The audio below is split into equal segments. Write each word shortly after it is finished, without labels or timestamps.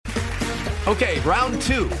Okay, round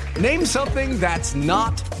two. Name something that's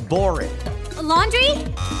not boring. A laundry?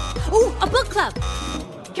 Ooh, a book club.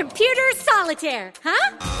 Computer solitaire,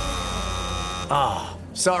 huh? Ah,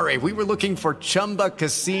 sorry, we were looking for Chumba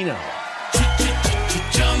Casino.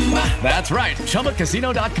 That's right,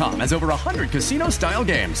 ChumbaCasino.com has over 100 casino-style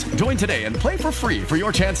games. Join today and play for free for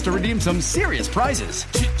your chance to redeem some serious prizes.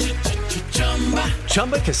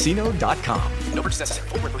 ChumbaCasino.com. No purchase necessary.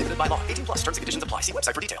 Void where prohibited by law. 18+ terms and conditions apply. See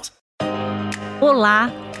website for details. Olá,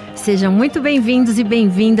 sejam muito bem-vindos e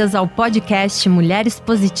bem-vindas ao podcast Mulheres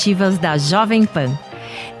Positivas da Jovem Pan.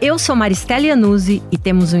 Eu sou Maristela Iannuzzi e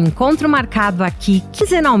temos um encontro marcado aqui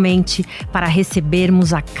quinzenalmente para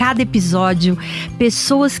recebermos a cada episódio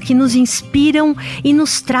pessoas que nos inspiram e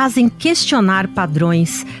nos trazem questionar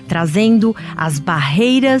padrões, trazendo as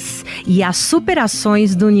barreiras e as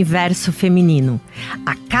superações do universo feminino.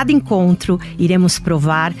 A cada encontro, iremos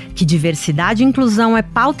provar que diversidade e inclusão é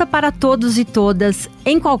pauta para todos e todas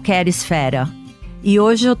em qualquer esfera. E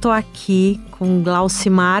hoje eu tô aqui com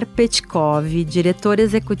Glaucimar Petkov, diretora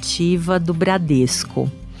executiva do Bradesco.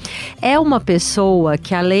 É uma pessoa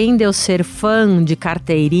que, além de eu ser fã de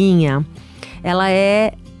carteirinha, ela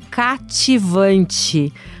é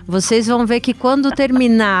cativante. Vocês vão ver que quando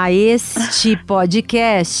terminar este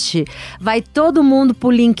podcast, vai todo mundo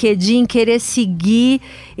pro LinkedIn querer seguir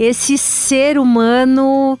esse ser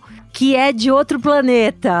humano que é de outro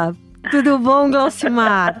planeta. Tudo bom,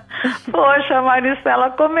 Glaucimar? Poxa, Maristela,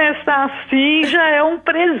 começar assim já é um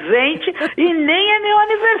presente e nem é meu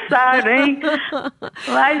aniversário, hein?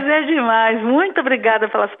 Mas é demais. Muito obrigada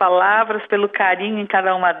pelas palavras, pelo carinho em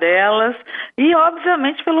cada uma delas e,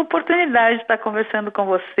 obviamente, pela oportunidade de estar conversando com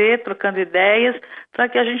você, trocando ideias, para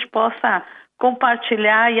que a gente possa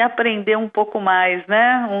compartilhar e aprender um pouco mais,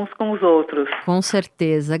 né? Uns com os outros. Com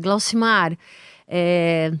certeza. Glaucimar,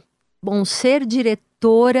 ser diretora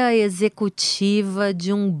executiva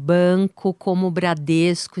de um banco como o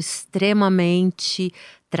Bradesco, extremamente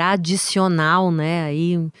tradicional, né?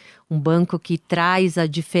 Aí, um banco que traz a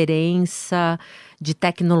diferença de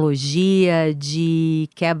tecnologia, de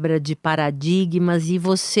quebra de paradigmas, e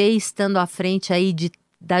você estando à frente aí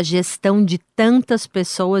da gestão de tantas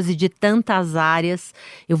pessoas e de tantas áreas.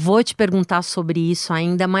 Eu vou te perguntar sobre isso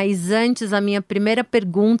ainda, mas antes a minha primeira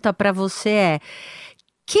pergunta para você é: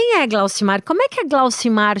 quem é Glaucimar? Como é que a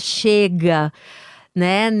Glaucimar chega,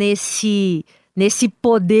 né, nesse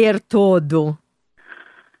poder todo?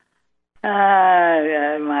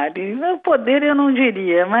 Mari, meu poder eu não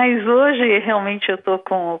diria, mas hoje realmente eu estou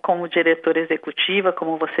como diretora executiva,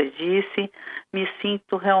 como você disse, me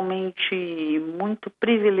sinto realmente muito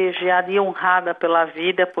privilegiada e honrada pela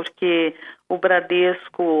vida, porque o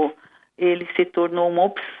Bradesco, ele se tornou uma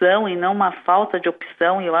opção e não uma falta de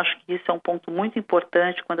opção, e eu acho que isso é um ponto muito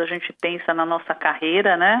importante quando a gente pensa na nossa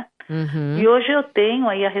carreira, né? Uhum. E hoje eu tenho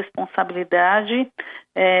aí a responsabilidade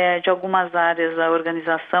de algumas áreas da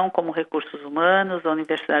organização, como recursos humanos, a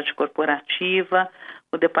universidade corporativa,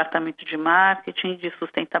 o departamento de marketing, de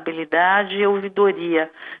sustentabilidade e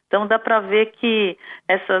ouvidoria. Então dá para ver que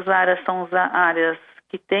essas áreas são as áreas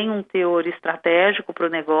que tem um teor estratégico para o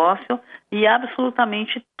negócio e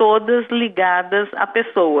absolutamente todas ligadas a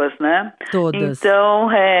pessoas, né? Todas. Então,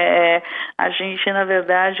 a gente, na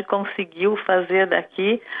verdade, conseguiu fazer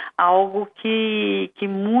daqui algo que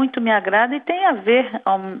muito me agrada e tem a ver,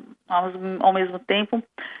 ao mesmo tempo,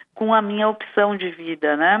 com a minha opção de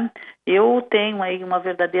vida, né? Eu tenho aí uma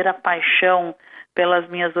verdadeira paixão pelas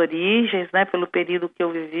minhas origens, né? Pelo período que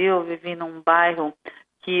eu vivi num bairro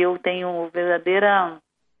que eu tenho verdadeira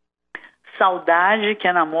saudade, que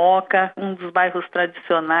é na Moca, um dos bairros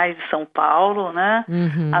tradicionais de São Paulo, né?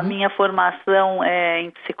 Uhum. A minha formação é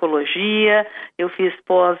em psicologia, eu fiz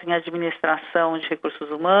pós em administração de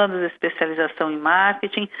recursos humanos, especialização em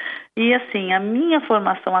marketing, e assim, a minha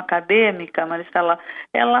formação acadêmica, Maristela,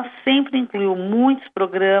 ela sempre incluiu muitos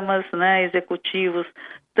programas, né, executivos,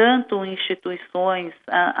 tanto em instituições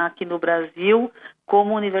aqui no Brasil,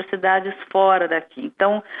 como universidades fora daqui.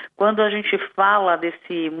 Então, quando a gente fala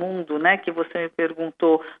desse mundo, né, que você me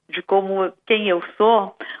perguntou de quem eu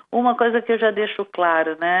sou, uma coisa que eu já deixo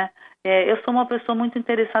claro, né, eu sou uma pessoa muito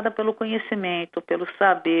interessada pelo conhecimento, pelo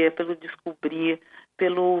saber, pelo descobrir,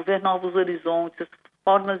 pelo ver novos horizontes,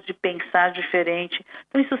 formas de pensar diferente.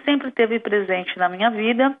 Então, isso sempre esteve presente na minha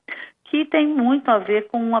vida, que tem muito a ver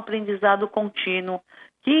com um aprendizado contínuo,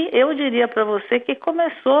 que eu diria para você que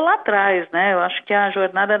começou lá atrás, né? Eu acho que a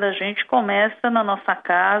jornada da gente começa na nossa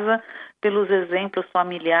casa, pelos exemplos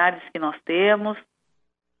familiares que nós temos.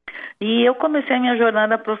 E eu comecei a minha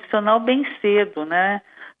jornada profissional bem cedo, né?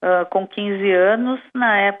 Com 15 anos,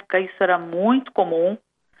 na época isso era muito comum,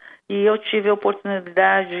 e eu tive a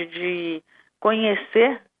oportunidade de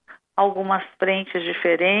conhecer algumas frentes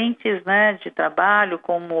diferentes, né, de trabalho,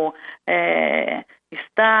 como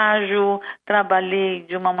estágio. Trabalhei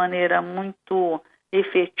de uma maneira muito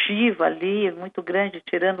efetiva ali, muito grande,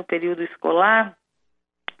 tirando o período escolar,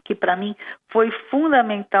 que para mim foi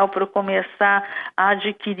fundamental para eu começar a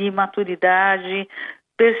adquirir maturidade,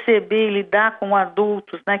 perceber e lidar com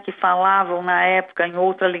adultos, né, que falavam na época em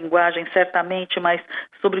outra linguagem, certamente, mas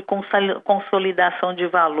sobre consolidação de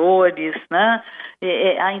valores, né,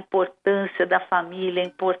 a importância da família, a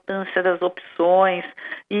importância das opções.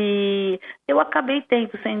 E eu acabei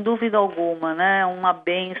tendo, sem dúvida alguma, né, uma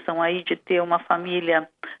bênção aí de ter uma família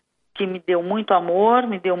que me deu muito amor,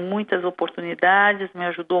 me deu muitas oportunidades, me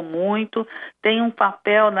ajudou muito. Tem um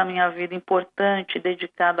papel na minha vida importante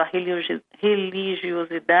dedicado à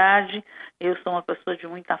religiosidade. Eu sou uma pessoa de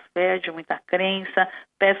muita fé, de muita crença,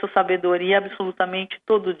 peço sabedoria absolutamente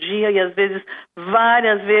todo dia e às vezes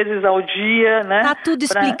várias vezes ao dia, né? Tá tudo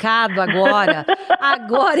explicado agora.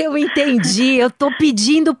 Agora eu entendi, eu tô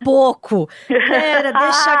pedindo pouco. Pera,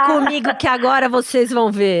 deixa comigo que agora vocês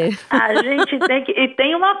vão ver. A gente tem que... E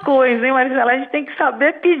tem uma coisa, hein, Marisela? A gente tem que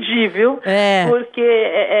saber pedir, viu? Porque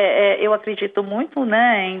eu acredito muito,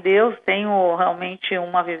 né, em Deus, tenho realmente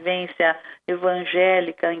uma vivência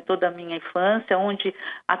evangélica em toda a minha infância, onde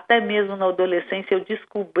até mesmo na adolescência eu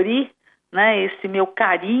descobri, né, esse meu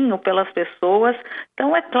carinho pelas pessoas.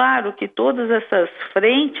 Então é claro que todas essas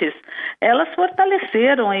frentes, elas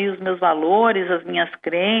fortaleceram aí os meus valores, as minhas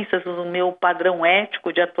crenças, o meu padrão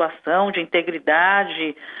ético de atuação, de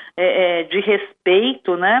integridade, de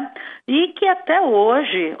respeito, né, e que até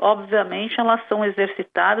hoje, obviamente, elas são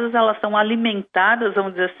exercitadas, elas são alimentadas,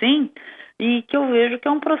 vamos dizer assim, e que eu vejo que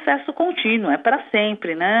é um processo contínuo, é para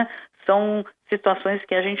sempre, né? São situações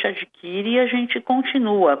que a gente adquire e a gente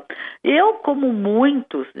continua. Eu, como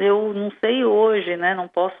muitos, eu não sei hoje, né? Não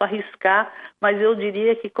posso arriscar, mas eu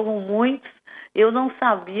diria que, como muitos, eu não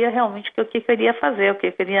sabia realmente o que queria fazer,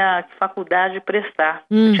 que faculdade prestar.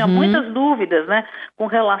 Eu tinha muitas dúvidas, né, com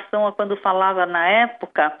relação a quando falava na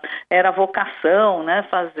época, era vocação, né,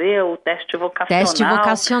 fazer o teste vocacional. Teste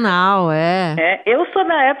vocacional, eu sou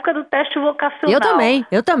na época do teste vocacional.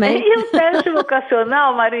 Eu também. E o teste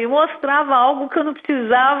vocacional, Maria, mostrava algo que eu não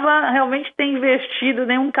precisava realmente ter investido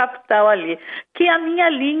nenhum capital ali, que a minha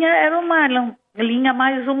linha era uma linha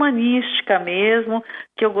mais humanística mesmo,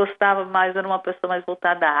 que eu gostava mais, era uma pessoa mais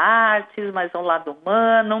voltada a artes, mais ao lado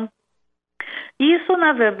humano. Isso,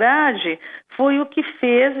 na verdade, foi o que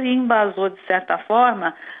fez e embasou, de certa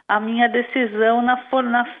forma, a minha decisão na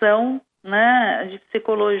formação, né, de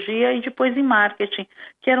psicologia e depois em marketing,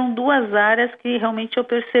 que eram duas áreas que realmente eu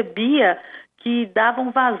percebia que davam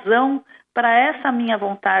vazão para essa minha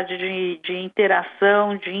vontade de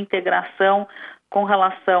interação, de integração com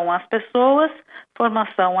relação às pessoas,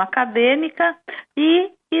 formação acadêmica,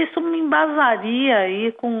 e isso me embasaria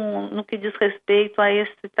aí no que diz respeito a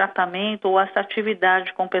esse tratamento ou essa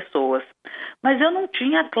atividade com pessoas. Mas eu não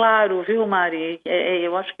tinha claro, viu, Mari?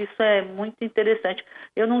 Eu acho que isso é muito interessante.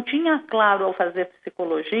 Eu não tinha claro ao fazer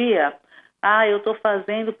psicologia, eu estou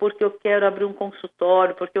fazendo porque eu quero abrir um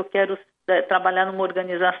consultório, porque eu quero trabalhar numa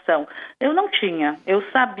organização. Eu não tinha. Eu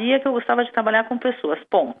sabia que eu gostava de trabalhar com pessoas,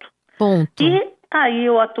 ponto. E aí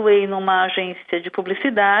eu atuei numa agência de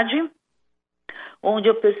publicidade, onde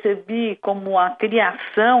eu percebi como a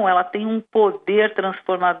criação, ela tem um poder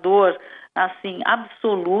transformador, assim,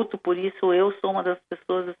 absoluto. Por isso eu sou uma das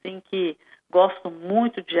pessoas, assim, que gosto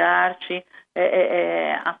muito de arte,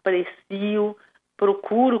 aprecio,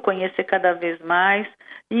 procuro conhecer cada vez mais.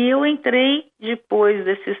 E eu entrei, depois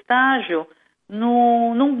desse estágio,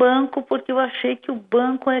 num banco, porque eu achei que o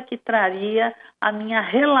banco é que traria a minha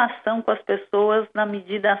relação com as pessoas na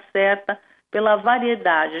medida certa, pela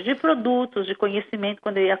variedade de produtos, de conhecimento.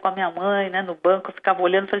 Quando eu ia com a minha mãe, né, no banco, eu ficava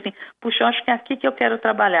olhando e falei assim, puxa, eu acho que é aqui que eu quero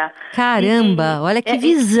trabalhar. Caramba, olha que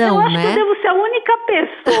visão, né? Eu acho que eu devo ser a única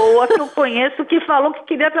pessoa que eu conheço que falou que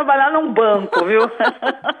queria trabalhar num banco, viu?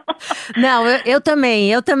 Não, eu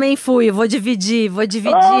também fui, vou dividir Opa,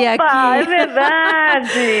 aqui. É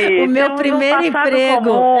verdade! O meu primeiro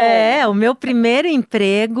emprego, o meu primeiro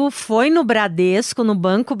emprego foi no Bradesco, no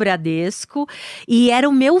Banco Bradesco, e era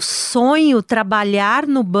o meu sonho trabalhar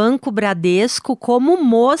no Banco Bradesco como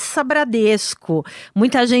moça Bradesco.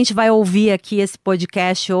 Muita gente vai ouvir aqui esse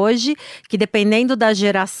podcast hoje, que dependendo da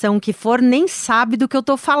geração que for, nem sabe do que eu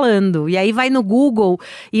tô falando. E aí vai no Google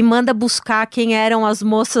e manda buscar quem eram as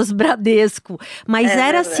moças Bradesco. Mas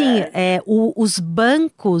era assim, os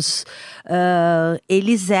bancos,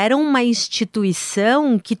 eles eram uma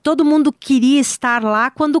instituição que todo mundo queria estar lá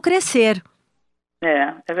quando crescer.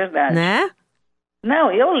 É verdade. Né?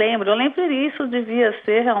 Não, eu lembro isso devia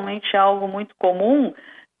ser realmente algo muito comum,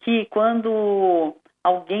 que quando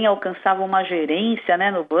alguém alcançava uma gerência, né,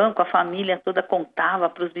 no banco, a família toda contava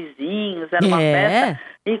para os vizinhos, era uma festa,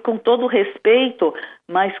 e com todo respeito,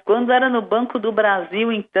 mas quando era no Banco do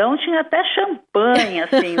Brasil, então, tinha até champanhe,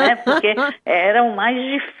 assim, né, porque era o mais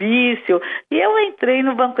difícil. E eu entrei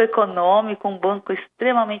no Banco Econômico, um banco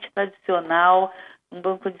extremamente tradicional, um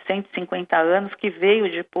banco de 150 anos, que veio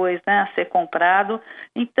depois, né, a ser comprado.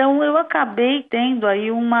 Então, eu acabei tendo aí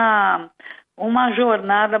uma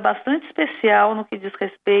jornada bastante especial no que diz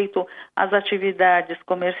respeito às atividades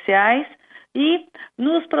comerciais. E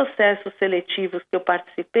nos processos seletivos que eu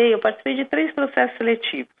participei de 3 processos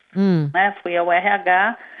seletivos. Né? Fui ao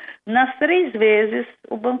RH. Nas 3 vezes,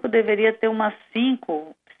 o banco deveria ter umas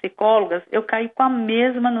 5 psicólogas, eu caí com a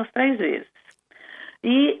mesma nas 3 vezes.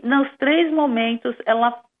 E nos 3 momentos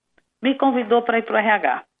ela me convidou para ir para o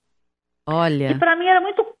RH. Olha. E para mim era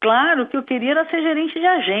muito claro que eu queria era ser gerente de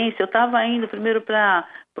agência. Eu estava indo primeiro para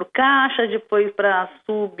o caixa, depois para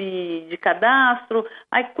sub de cadastro.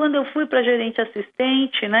 Aí quando eu fui para gerente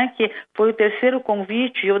assistente, né, que foi o 3º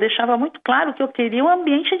convite, eu deixava muito claro que eu queria um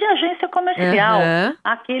ambiente de agência comercial,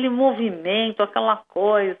 aquele movimento, aquela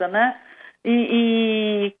coisa, né?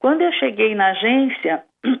 E quando eu cheguei na agência,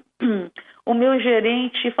 o meu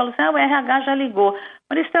gerente falou assim, o RH já ligou.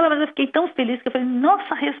 Maristela, mas eu fiquei tão feliz que eu falei,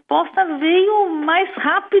 nossa, a resposta veio mais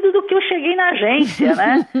rápido do que eu cheguei na agência,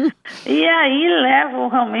 né? E aí levo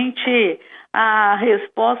realmente a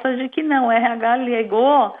resposta de que não, o RH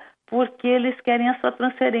ligou porque eles querem a sua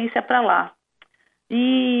transferência para lá.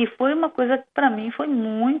 E foi uma coisa que para mim foi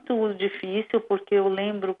muito difícil, porque eu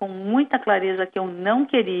lembro com muita clareza que eu não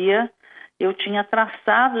queria. Eu tinha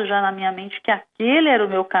traçado já na minha mente que aquele era o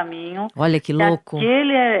meu caminho. Olha que louco.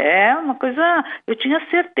 Aquele é uma coisa... Eu tinha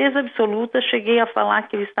certeza absoluta, cheguei a falar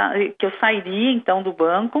que eu sairia então do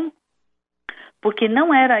banco, porque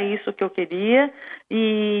não era isso que eu queria.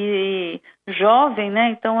 E jovem, né?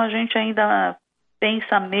 Então a gente ainda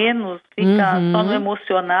pensa menos, fica só no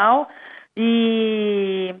emocional.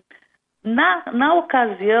 E na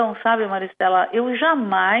ocasião, sabe, Maristela, eu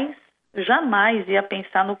jamais ia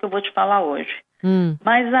pensar no que eu vou te falar hoje.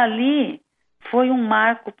 Mas ali foi um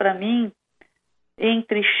marco para mim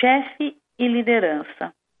entre chefe e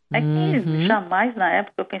liderança. É que jamais na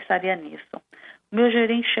época eu pensaria nisso. O meu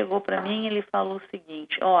gerente chegou para mim e ele falou o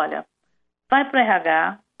seguinte, olha, vai para o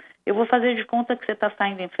RH, eu vou fazer de conta que você está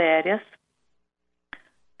saindo em férias.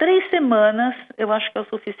 3 semanas eu acho que é o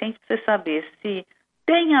suficiente para você saber se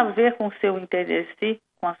tem a ver com o seu interesse,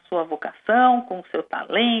 com a sua vocação, com o seu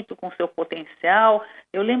talento, com o seu potencial.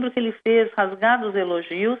 Eu lembro que ele fez rasgados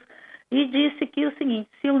elogios e disse que o seguinte,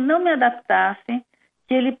 se eu não me adaptasse,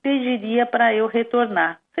 que ele pediria para eu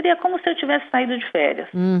retornar. Seria como se eu tivesse saído de férias.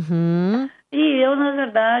 E eu, na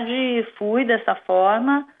verdade, fui dessa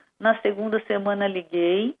forma. Na 2ª semana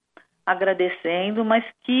liguei, agradecendo, mas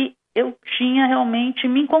que eu tinha realmente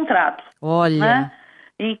me encontrado. Olha... Né?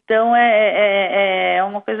 Então, é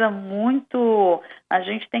uma coisa muito... A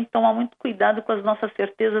gente tem que tomar muito cuidado com as nossas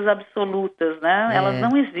certezas absolutas, né? Elas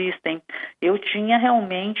não existem. Eu tinha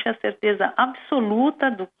realmente a certeza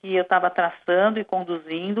absoluta do que eu estava traçando e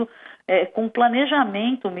conduzindo, com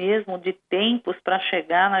planejamento mesmo de tempos para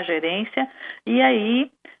chegar na gerência. E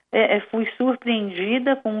aí, fui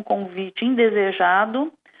surpreendida com um convite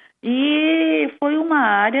indesejado e foi uma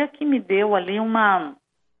área que me deu ali uma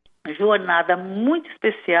jornada muito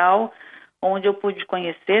especial, onde eu pude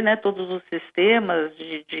conhecer, né, todos os sistemas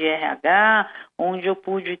de RH, onde eu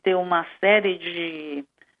pude ter uma série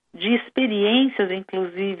de experiências,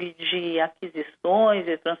 inclusive de aquisições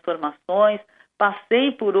e transformações.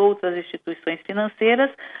 Passei por outras instituições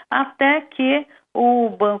financeiras, até que o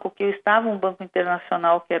banco que eu estava, um banco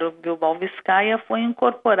internacional, que era o Bilbao Vizcaya, foi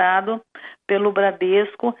incorporado pelo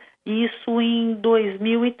Bradesco, isso em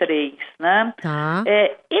 2003, né?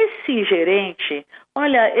 Esse gerente,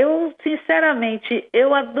 olha, eu sinceramente,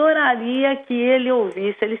 eu adoraria que ele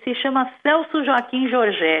ouvisse, ele se chama Celso Joaquim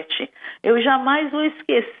Giorgetti. Eu jamais vou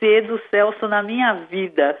esquecer do Celso na minha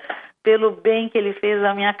vida, pelo bem que ele fez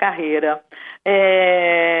na minha carreira.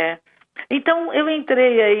 Então, eu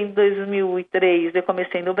entrei aí em 2003, eu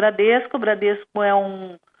comecei no Bradesco. O Bradesco é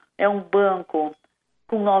um banco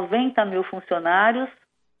com 90 mil funcionários,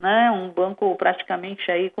 né? Um banco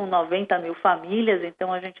praticamente aí com 90 mil famílias,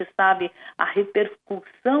 então a gente sabe a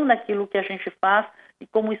repercussão daquilo que a gente faz e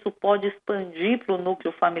como isso pode expandir para o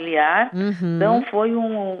núcleo familiar. Então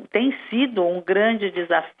tem sido um grande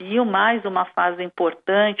desafio, mais uma fase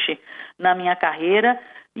importante na minha carreira.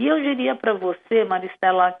 E eu diria para você,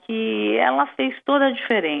 Maristela, que ela fez toda a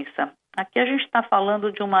diferença. Aqui a gente está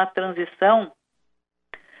falando de uma transição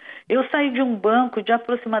Eu saí de um banco de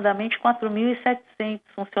aproximadamente 4.700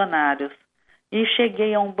 funcionários e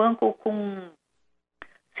cheguei a um banco com,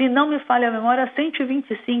 se não me falha a memória,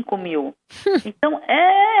 125 mil. Então,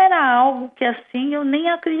 era algo que, assim, eu nem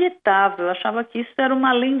acreditava. Eu achava que isso era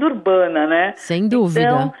uma lenda urbana, né? Sem dúvida.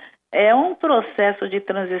 Então, é um processo de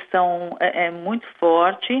transição muito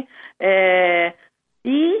forte.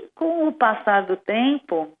 E, com o passar do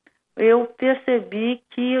tempo, eu percebi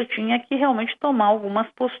que eu tinha que realmente tomar algumas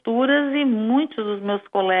posturas e muitos dos meus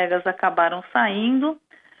colegas acabaram saindo.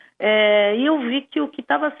 E eu vi que o que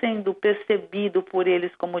estava sendo percebido por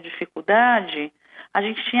eles como dificuldade, a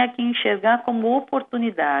gente tinha que enxergar como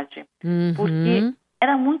oportunidade, porque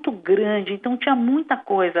era muito grande, então tinha muita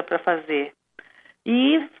coisa para fazer.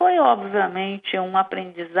 E foi, obviamente, um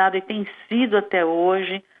aprendizado, e tem sido até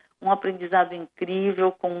hoje, um aprendizado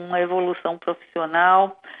incrível, com uma evolução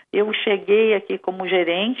profissional. Eu cheguei aqui como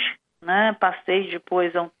gerente, né? Passei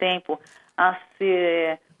depois, há um tempo, a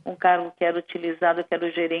ser um cargo que era utilizado, que era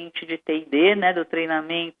o gerente de T&D, né, do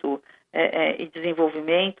treinamento e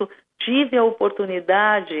desenvolvimento. Tive a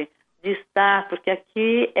oportunidade de estar, porque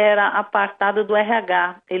aqui era apartado do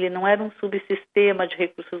RH, ele não era um subsistema de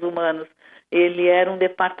recursos humanos, ele era um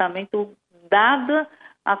departamento, dada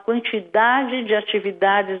a quantidade de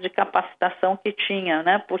atividades de capacitação que tinha,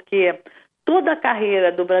 né, porque toda a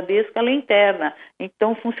carreira do Bradesco ela é interna.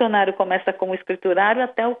 Então, o funcionário começa como escriturário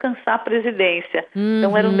até alcançar a presidência.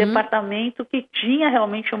 Então, era um departamento que tinha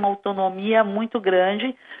realmente uma autonomia muito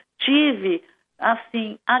grande. Tive,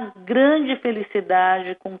 assim, a grande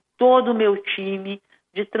felicidade com todo o meu time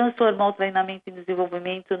de transformar o treinamento e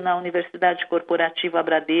desenvolvimento na Universidade Corporativa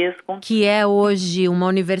Bradesco. Que é hoje uma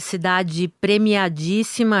universidade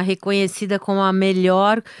premiadíssima, reconhecida como a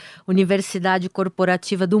melhor universidade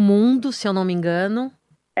corporativa do mundo, se eu não me engano.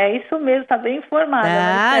 É isso mesmo, está bem informada.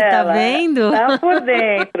 Tá vendo? Está por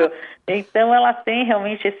dentro. Então, ela tem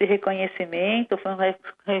realmente esse reconhecimento, foi um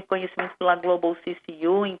reconhecimento pela Global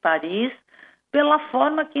CCU em Paris, pela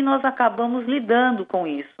forma que nós acabamos lidando com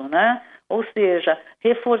isso, né? Ou seja,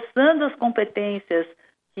 reforçando as competências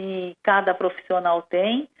que cada profissional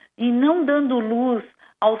tem e não dando luz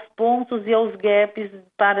aos pontos e aos gaps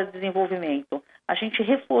para desenvolvimento. A gente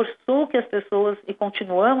reforçou que as pessoas, e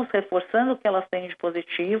continuamos reforçando o que elas têm de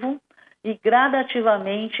positivo, e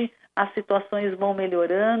gradativamente as situações vão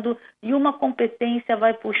melhorando e uma competência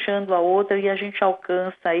vai puxando a outra e a gente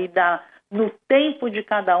alcança aí no tempo de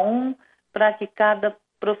cada um, para que cada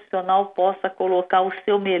profissional possa colocar o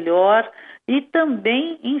seu melhor e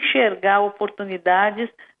também enxergar oportunidades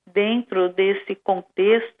dentro desse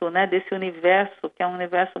contexto, né, desse universo, que é um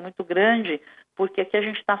universo muito grande, porque aqui a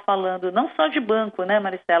gente está falando não só de banco, né,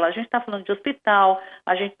 Maristela? A gente está falando de hospital,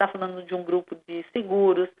 a gente está falando de um grupo de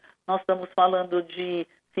seguros, nós estamos falando de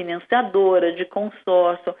financiadora, de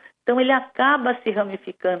consórcio. Então, ele acaba se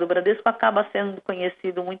ramificando. O Bradesco acaba sendo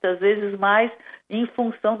conhecido muitas vezes mais em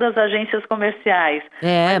função das agências comerciais.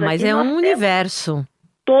 Mas é um universo.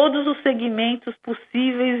 Todos os segmentos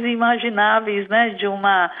possíveis e imagináveis, né, de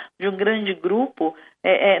um grande grupo,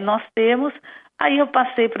 nós temos. Aí eu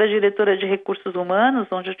passei para a diretora de recursos humanos,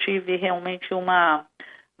 onde eu tive realmente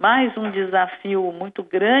mais um desafio muito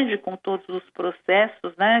grande com todos os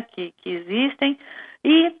processos, né, que existem.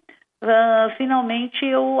 E finalmente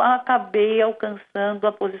eu acabei alcançando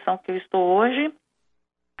a posição que eu estou hoje.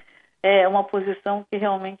 É uma posição que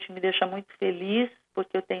realmente me deixa muito feliz,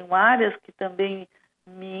 porque eu tenho áreas que também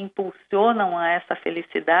me impulsionam a essa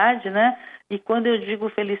felicidade, né? E quando eu digo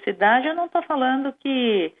felicidade, eu não estou falando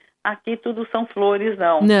que aqui tudo são flores,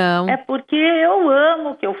 não. Não. É porque eu amo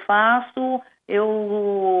o que eu faço,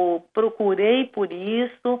 eu procurei por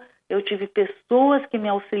isso, eu tive pessoas que me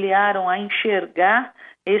auxiliaram a enxergar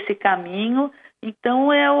esse caminho. Então,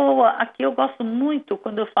 aqui eu gosto muito,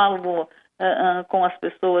 quando eu falo com as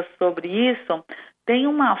pessoas sobre isso, tem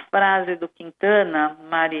uma frase do Quintana,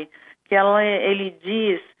 Mari, que ele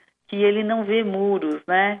diz que ele não vê muros,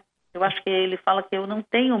 né? Eu acho que ele fala que eu não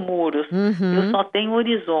tenho muros, eu só tenho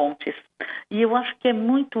horizontes. E eu acho que é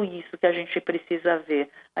muito isso que a gente precisa ver.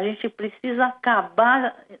 A gente precisa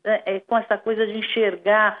acabar com essa coisa de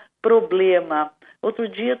enxergar problema. Outro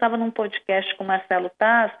dia eu estava num podcast com o Marcelo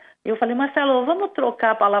Taz e eu falei, Marcelo, vamos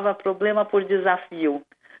trocar a palavra problema por desafio.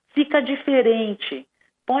 Fica diferente.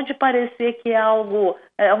 Pode parecer que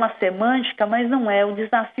é uma semântica, mas não é. O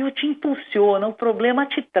desafio te impulsiona, o problema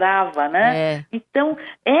te trava, né? Então,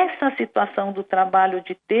 essa situação do trabalho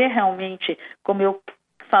de ter realmente, como eu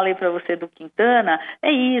falei para você do Quintana,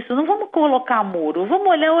 é isso. Não vamos colocar muro, vamos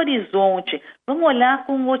olhar o horizonte, vamos olhar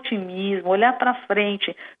com otimismo, olhar para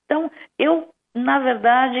frente. Então, eu, na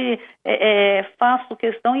verdade, faço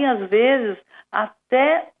questão e às vezes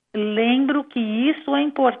até lembro que isso é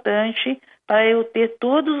importante para eu ter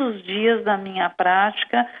todos os dias da minha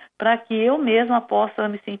prática, para que eu mesma possa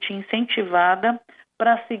me sentir incentivada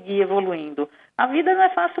para seguir evoluindo. A vida não é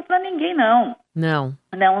fácil para ninguém, não.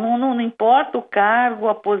 Não importa o cargo,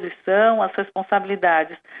 a posição, as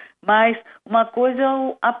responsabilidades. Mas uma coisa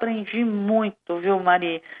eu aprendi muito, viu,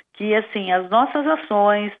 Mari? Que, assim, as nossas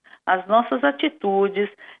ações, as nossas atitudes,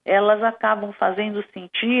 elas acabam fazendo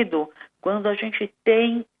sentido quando a gente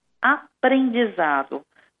tem aprendizado,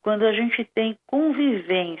 quando a gente tem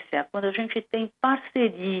convivência, quando a gente tem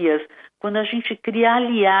parcerias, quando a gente cria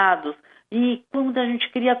aliados e quando a gente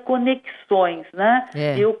cria conexões, né?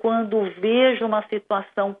 Eu, quando vejo uma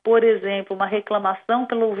situação, por exemplo, uma reclamação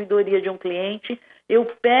pela ouvidoria de um cliente, eu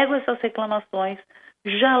pego essas reclamações,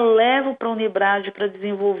 já levo para a Unibrad para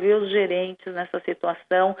desenvolver os gerentes nessa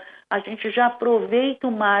situação, a gente já aproveita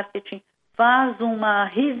o marketing, faz uma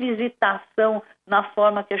revisitação na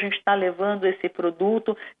forma que a gente está levando esse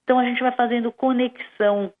produto. Então, a gente vai fazendo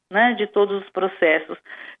conexão, né, de todos os processos.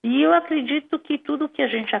 E eu acredito que tudo que a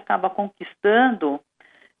gente acaba conquistando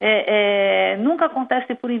nunca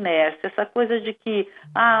acontece por inércia. Essa coisa de que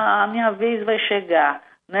a minha vez vai chegar,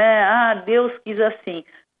 né? Deus quis assim.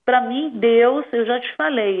 Para mim, Deus, eu já te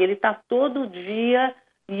falei, Ele está todo dia...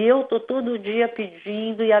 E eu estou todo dia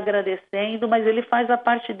pedindo e agradecendo, mas ele faz a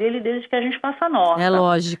parte dele desde que a gente faça a nossa. É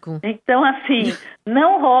lógico. Então, assim,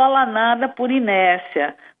 não rola nada por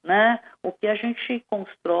inércia, né? O que a gente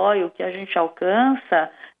constrói, o que a gente alcança,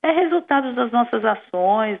 é resultado das nossas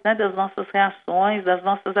ações, né? Das nossas reações, das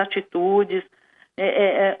nossas atitudes.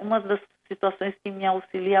 Uma das situações que me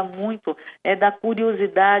auxilia muito é da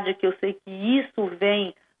curiosidade, que eu sei que isso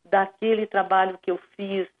vem daquele trabalho que eu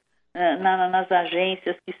fiz nas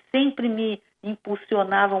agências, que sempre me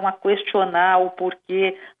impulsionavam a questionar o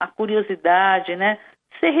porquê, a curiosidade, né?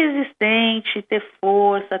 Ser resistente, ter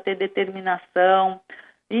força, ter determinação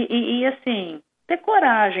e assim, ter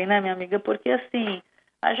coragem, né, minha amiga? Porque, assim,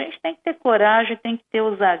 a gente tem que ter coragem, tem que ter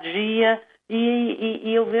ousadia e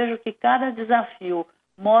eu vejo que cada desafio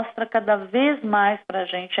mostra cada vez mais para a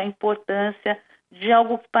gente a importância de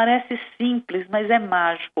algo que parece simples, mas é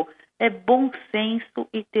mágico. É bom senso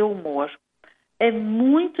e ter humor. É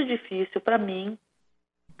muito difícil para mim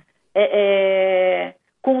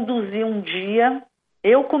conduzir um dia,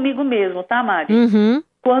 eu comigo mesmo, tá, Mari? Uhum.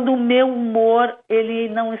 Quando o meu humor, ele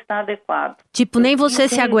não está adequado. Tipo, nem você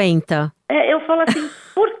se aguenta. Eu falo assim,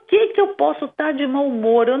 por que eu posso estar de mau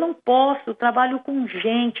humor? Eu não posso, eu trabalho com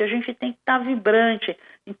gente, a gente tem que estar vibrante.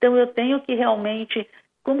 Então eu tenho que realmente,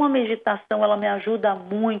 como a meditação, ela me ajuda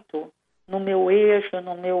muito no meu eixo,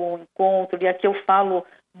 no meu encontro, e aqui eu falo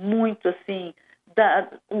muito assim,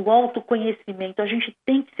 o autoconhecimento. A gente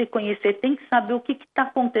tem que se conhecer, tem que saber o que está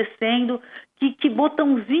acontecendo, que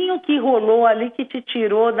botãozinho que rolou ali que te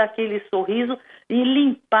tirou daquele sorriso, e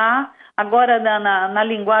limpar, agora na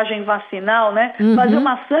linguagem vacinal, né? Fazer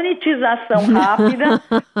uma sanitização rápida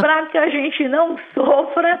para que a gente não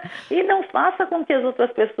sofra e não faça com que as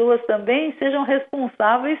outras pessoas também sejam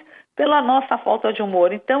responsáveis pela nossa falta de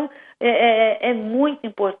humor. Então, é muito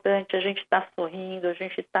importante a gente estar sorrindo, a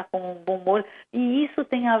gente estar com um bom humor, e isso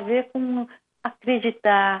tem a ver com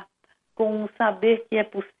acreditar, com saber que é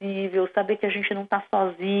possível, saber que a gente não está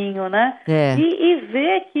sozinho, né? E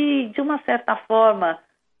ver que, de uma certa forma,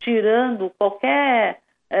 tirando qualquer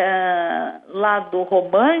lado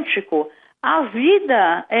romântico, a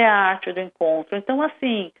vida é a arte do encontro. Então,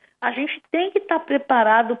 assim, a gente tem que estar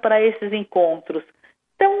preparado para esses encontros.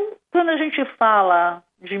 Então, quando a gente fala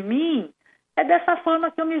de mim, é dessa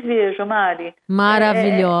forma que eu me vejo, Mari.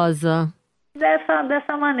 Maravilhosa.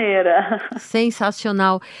 Dessa maneira.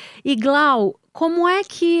 Sensacional. E Glau, como é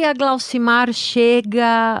que a Glaucimar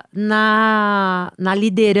chega na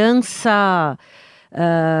liderança?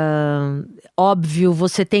 Óbvio,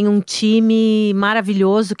 você tem um time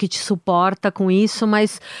maravilhoso que te suporta com isso,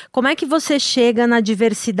 mas como é que você chega na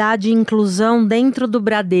diversidade e inclusão dentro do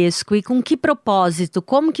Bradesco? E com que propósito?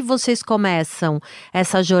 Como que vocês começam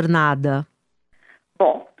essa jornada?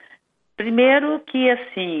 Bom, primeiro que,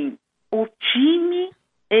 assim, o time,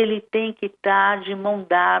 ele tem que estar de mão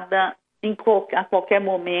dada a qualquer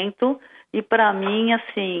momento. E para mim,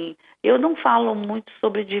 assim, eu não falo muito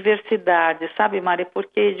sobre diversidade, sabe, Mari?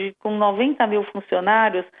 Porque com 90 mil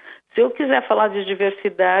funcionários, se eu quiser falar de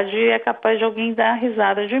diversidade, é capaz de alguém dar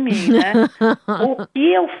risada de mim, né? O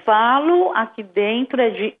que eu falo aqui dentro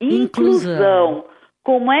é de inclusão.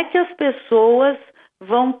 Como é que as pessoas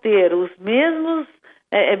vão ter os mesmos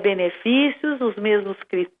benefícios, os mesmos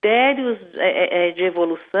critérios de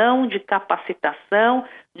evolução, de capacitação,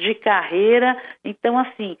 de carreira. Então,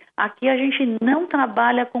 assim, aqui a gente não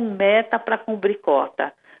trabalha com meta para cumprir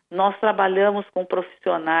cota. nós trabalhamos com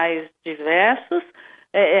profissionais diversos,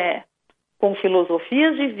 com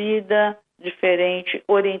filosofias de vida diferente,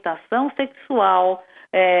 orientação sexual,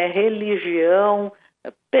 religião,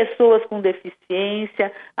 pessoas com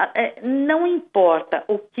deficiência, não importa.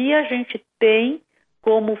 O que a gente tem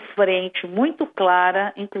como frente muito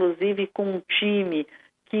clara, inclusive com um time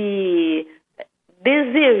que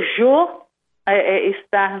desejou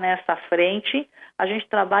estar nessa frente, a gente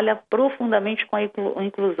trabalha profundamente com a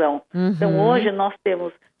inclusão. Então, hoje nós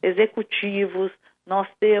temos executivos, nós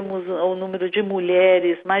temos o número de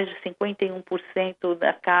mulheres, mais de 51%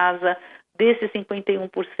 da casa, desses 51%,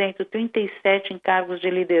 37% em cargos de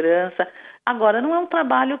liderança. Agora, não é um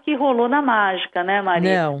trabalho que rolou na mágica, né,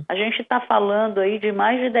 Maria? Não. A gente está falando aí de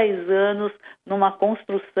mais de 10 anos numa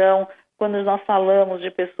construção. Quando nós falamos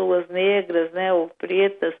de pessoas negras, né, ou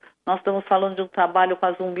pretas, nós estamos falando de um trabalho com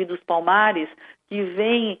a Zumbi dos Palmares, que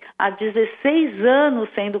vem há 16 anos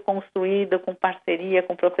sendo construída com parceria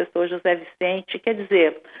com o professor José Vicente. Quer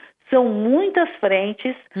dizer, são muitas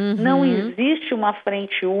frentes, não existe uma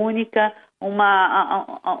frente única,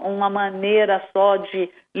 uma maneira só de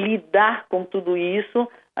lidar com tudo isso.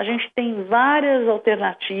 A gente tem várias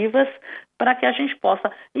alternativas para que a gente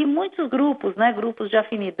possa, e muitos grupos, né, grupos de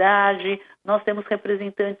afinidade, nós temos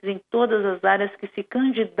representantes em todas as áreas que se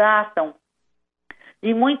candidatam,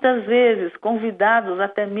 e muitas vezes convidados,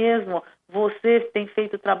 até mesmo você tem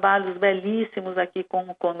feito trabalhos belíssimos aqui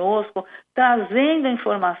conosco, trazendo a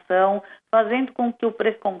informação, fazendo com que o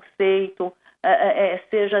preconceito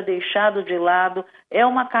seja deixado de lado. É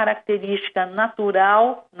uma característica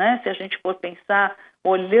natural, né? Se a gente for pensar,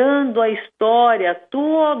 olhando a história,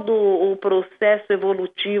 todo o processo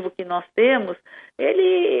evolutivo que nós temos,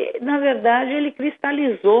 ele, na verdade, ele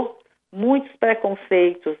cristalizou muitos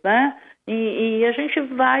preconceitos, né? E a gente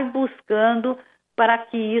vai buscando para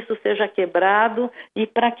que isso seja quebrado e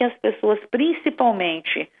para que as pessoas,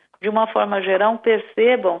 principalmente, de uma forma geral,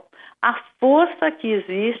 percebam a força que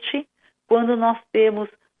existe quando nós temos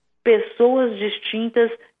pessoas distintas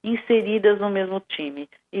inseridas no mesmo time.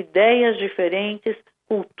 Ideias diferentes,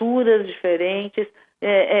 culturas diferentes,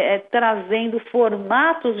 trazendo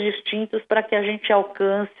formatos distintos para que a gente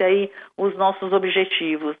alcance aí os nossos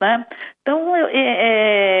objetivos, né? Então,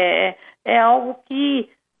 é algo que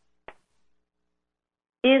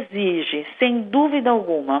exige, sem dúvida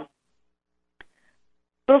alguma,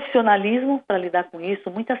 profissionalismo para lidar com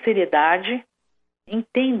isso, muita seriedade,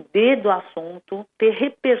 entender do assunto, ter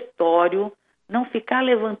repertório, não ficar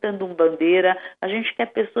levantando bandeira. A gente quer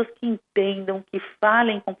pessoas que entendam, que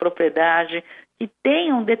falem com propriedade, que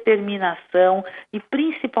tenham determinação e,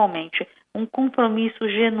 principalmente, um compromisso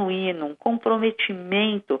genuíno, um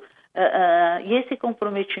comprometimento. E esse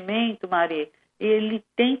comprometimento, Mari, ele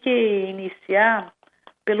tem que iniciar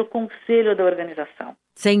pelo conselho da organização.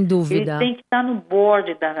 Sem dúvida. Ele tem que estar no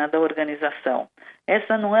board da organização.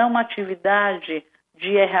 Essa não é uma atividade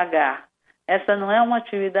de RH. Essa não é uma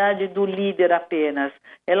atividade do líder apenas.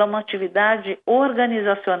 Ela é uma atividade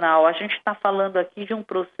organizacional. A gente está falando aqui de um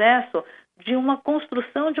processo de uma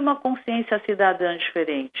construção de uma consciência cidadã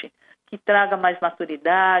diferente, que traga mais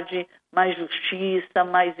maturidade, mais justiça,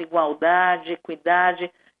 mais igualdade,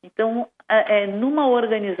 equidade. Então, numa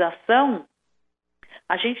organização,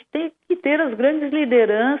 a gente tem que ter as grandes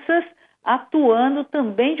lideranças atuando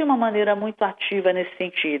também de uma maneira muito ativa nesse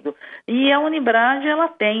sentido. E a Unibrad, ela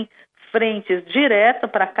tem frentes diretas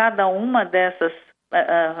para cada uma dessas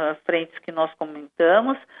frentes que nós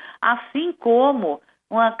comentamos, assim como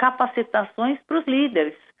capacitações para os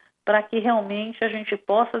líderes, para que realmente a gente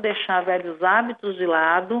possa deixar velhos hábitos de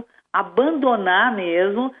lado, abandonar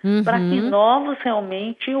mesmo, para que novos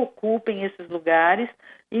realmente ocupem esses lugares.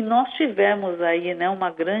 E nós tivemos aí, né,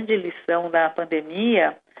 uma grande lição da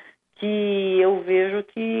pandemia, que eu vejo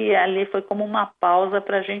que ali foi como uma pausa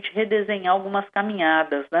para a gente redesenhar algumas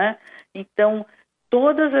caminhadas, né? Então,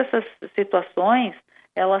 todas essas situações,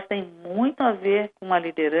 elas têm muito a ver com a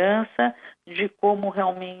liderança, de como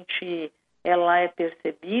realmente ela é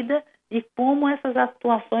percebida e como essas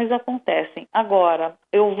atuações acontecem. Agora,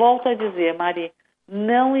 eu volto a dizer, Mari,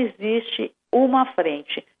 não existe uma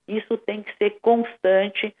frente. Isso tem que ser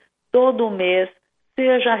constante, todo mês,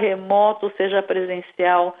 seja remoto, seja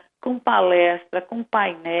presencial, com palestra, com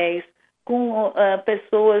painéis, com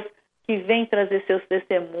pessoas que vêm trazer seus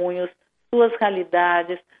testemunhos, suas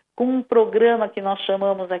realidades, com um programa que nós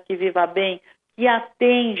chamamos aqui Viva Bem, que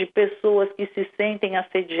atende pessoas que se sentem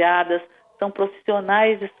assediadas, são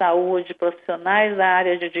profissionais de saúde, profissionais da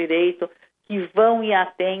área de direito, que vão e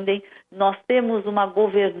atendem. Nós temos uma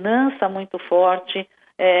governança muito forte,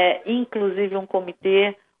 inclusive um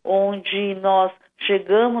comitê onde nós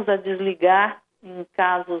chegamos a desligar em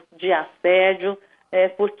casos de assédio,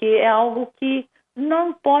 porque é algo que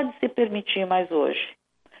não pode se permitir mais hoje.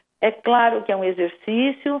 É claro que é um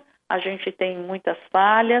exercício, a gente tem muitas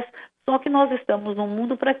falhas, só que nós estamos num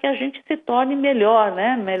mundo para que a gente se torne melhor,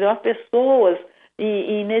 né? Melhor pessoas,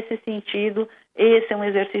 e nesse sentido, esse é um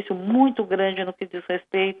exercício muito grande no que diz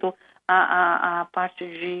respeito à parte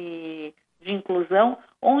de inclusão,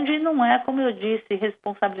 onde não é, como eu disse,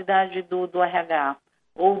 responsabilidade do RH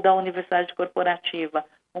ou da universidade corporativa.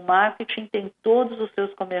 O marketing tem todos os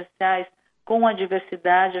seus comerciais com a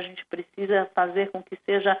diversidade, a gente precisa fazer com que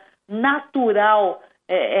seja natural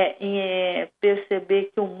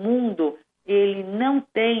perceber que o mundo ele não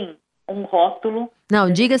tem um rótulo.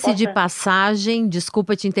 Não, diga-se de passagem,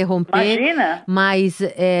 desculpa te interromper. Imagina. Mas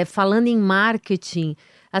falando em marketing,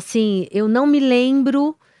 assim, eu não me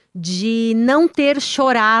lembro de não ter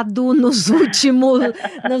chorado nos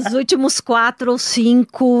últimos 4 ou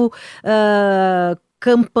 5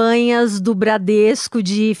 campanhas do Bradesco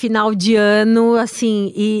de final de ano,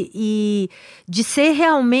 assim, e de ser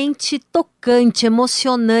realmente tocante,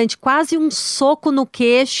 emocionante, quase um soco no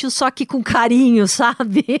queixo, só que com carinho,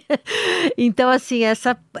 sabe? Então, assim,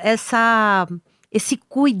 esse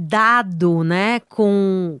cuidado, né,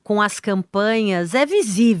 com as campanhas é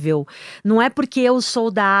visível. Não é porque eu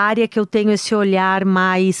sou da área que eu tenho esse olhar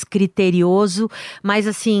mais criterioso, mas,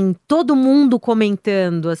 assim, todo mundo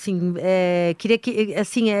comentando, assim, queria que,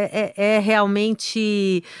 assim, é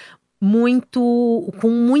realmente com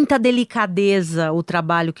muita delicadeza o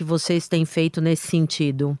trabalho que vocês têm feito nesse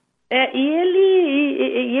sentido.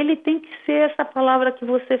 E ele tem que ser essa palavra que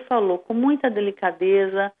você falou, com muita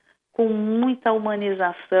delicadeza, com muita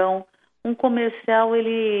humanização. Um comercial,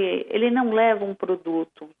 ele não leva um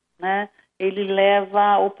produto, né? Ele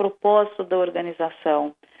leva o propósito da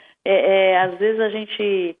organização. Às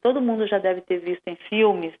vezes todo mundo já deve ter visto em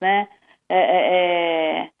filmes, né?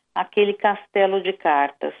 Aquele castelo de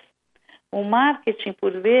cartas. O marketing,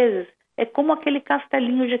 por vezes, é como aquele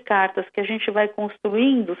castelinho de cartas que a gente vai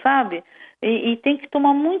construindo, sabe? E tem que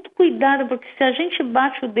tomar muito cuidado, porque se a gente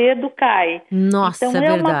bate o dedo, cai. Nossa, então, é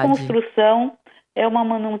verdade. Uma construção,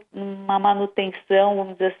 uma manutenção,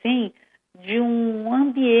 vamos dizer assim, de um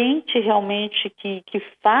ambiente realmente que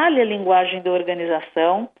fale a linguagem da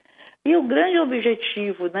organização. E o grande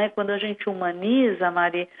objetivo, né, quando a gente humaniza,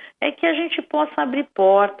 Mari, é que a gente possa abrir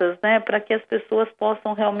portas, né, para que as pessoas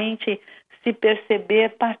possam realmente se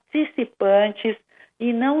perceber participantes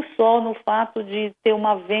e não só no fato de ter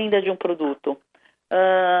uma venda de um produto.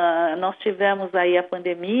 Nós tivemos aí a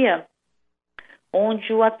pandemia,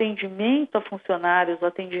 onde o atendimento a funcionários, o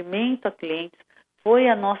atendimento a clientes foi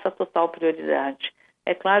a nossa total prioridade.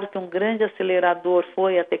 É claro que um grande acelerador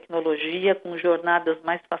foi a tecnologia, com jornadas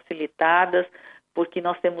mais facilitadas, porque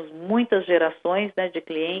nós temos muitas gerações, né, de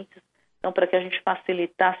clientes, então para que a gente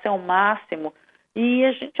facilitasse ao máximo, e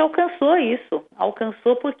a gente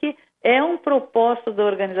alcançou porque é um propósito da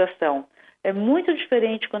organização. É muito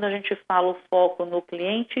diferente quando a gente fala o foco no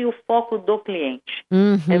cliente e o foco do cliente.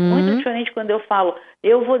 Uhum. É muito diferente quando eu falo,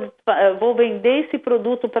 eu vou vender esse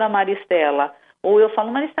produto para a Maristela. Ou eu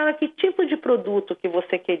falo, Maristela, que tipo de produto que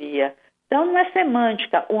você queria? Então, não é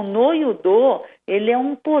semântica. O no e o do, ele é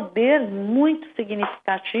um poder muito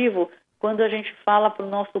significativo quando a gente fala para o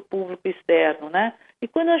nosso público externo, né? E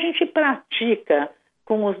quando a gente pratica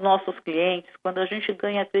com os nossos clientes, quando a gente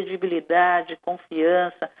ganha credibilidade,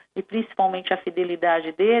 confiança e principalmente a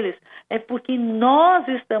fidelidade deles, é porque nós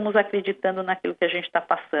estamos acreditando naquilo que a gente está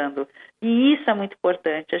passando. E isso é muito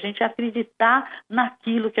importante, a gente acreditar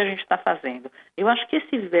naquilo que a gente está fazendo. Eu acho que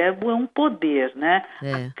esse verbo é um poder, né?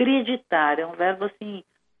 Acreditar é um verbo, assim,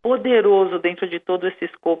 poderoso dentro de todo esse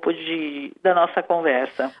escopo da nossa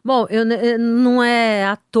conversa. Bom, não é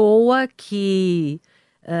à toa que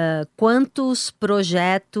quantos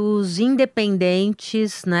projetos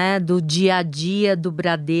independentes, né, do dia a dia do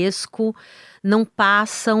Bradesco não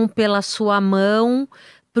passam pela sua mão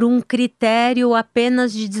por um critério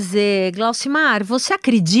apenas de dizer, Glaucimar, você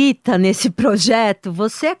acredita nesse projeto?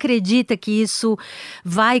 Você acredita que isso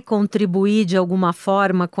vai contribuir de alguma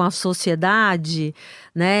forma com a sociedade?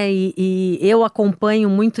 Né? E eu acompanho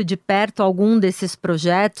muito de perto algum desses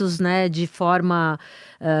projetos, né, de forma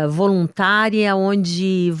voluntária,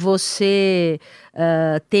 onde você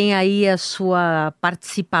tem aí a sua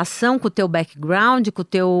participação com o teu background, com o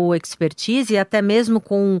teu expertise e até mesmo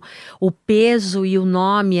com o peso e o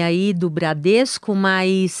nome aí do Bradesco,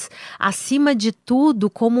 mas acima de tudo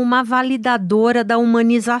como uma validadora da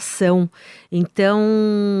humanização. Então,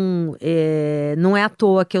 não é à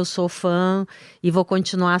toa que eu sou fã e vou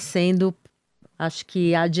continuar sendo, acho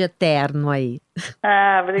que ad eterno aí.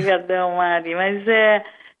 Brigadão, Mari, mas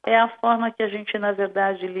é a forma que a gente, na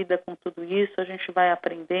verdade, lida com tudo isso, a gente vai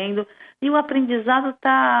aprendendo, e o aprendizado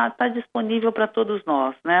está disponível para todos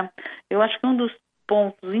nós, né? Eu acho que um dos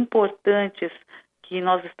pontos importantes que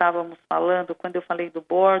nós estávamos falando, quando eu falei do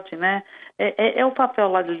board, né, é o papel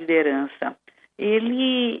lá de liderança.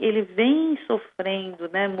 Ele vem sofrendo,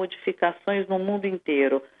 né, modificações no mundo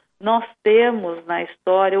inteiro. Nós temos na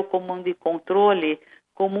história o comando e controle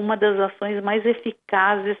como uma das ações mais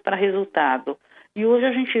eficazes para resultado. E hoje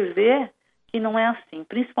a gente vê que não é assim.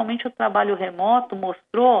 Principalmente o trabalho remoto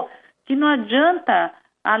mostrou que não adianta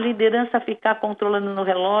a liderança ficar controlando no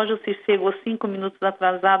relógio se chegou 5 minutos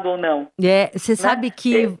atrasado ou não. Você sabe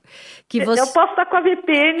que você... Eu posso estar com a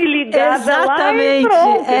VPN ligada. Exatamente, lá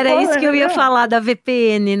e pronto, era isso que eu ia falar da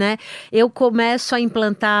VPN, né? Eu começo a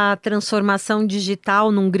implantar a transformação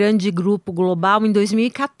digital num grande grupo global em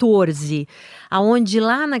 2014, aonde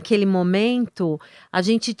lá naquele momento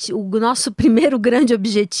o nosso primeiro grande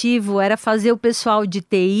objetivo era fazer o pessoal de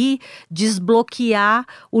TI desbloquear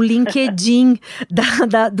o LinkedIn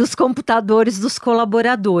dos computadores dos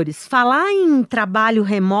colaboradores. Falar em trabalho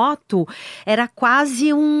remoto era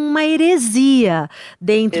quase uma heresia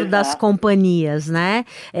dentro das companhias, né?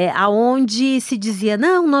 Aonde se dizia,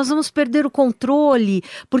 não, nós vamos perder o controle,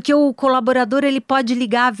 porque o colaborador ele pode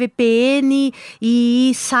ligar a VPN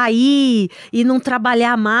e sair e não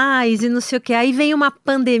trabalhar mais e não sei o que. Aí vem uma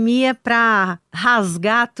pandemia para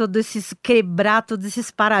rasgar quebrar todos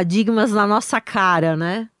esses paradigmas na nossa cara,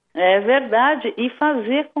 né? É verdade, e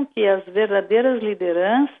fazer com que as verdadeiras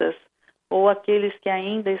lideranças, ou aqueles que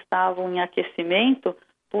ainda estavam em aquecimento,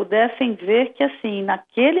 pudessem ver que, assim,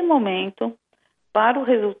 naquele momento, para o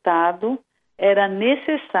resultado, era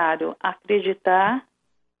necessário acreditar,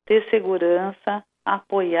 ter segurança,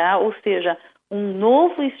 apoiar, ou seja, um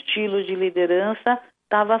novo estilo de liderança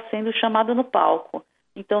estava sendo chamado no palco.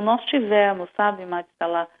 Então, nós tivemos, sabe,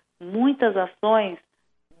 Maristela, muitas ações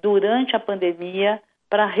durante a pandemia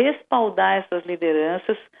para respaldar essas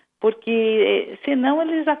lideranças, porque senão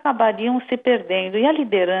eles acabariam se perdendo. E a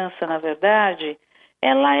liderança, na verdade,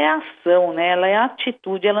 ela é a ação, né? Ela é a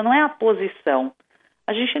atitude, ela não é a posição.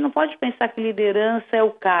 A gente não pode pensar que liderança é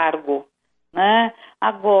o cargo, né?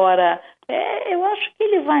 Agora, eu acho que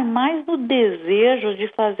ele vai mais no desejo de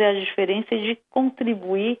fazer a diferença e de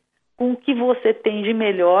contribuir com o que você tem de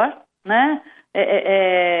melhor, né?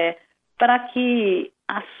 Para que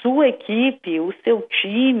a sua equipe, o seu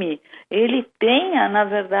time, ele tenha, na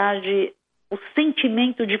verdade, o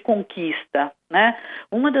sentimento de conquista, né?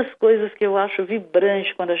 Uma das coisas que eu acho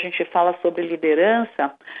vibrante quando a gente fala sobre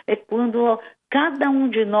liderança é quando cada um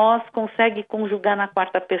de nós consegue conjugar na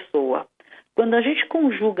quarta pessoa. Quando a gente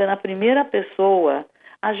conjuga na primeira pessoa,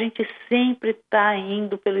 a gente sempre está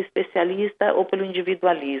indo pelo especialista ou pelo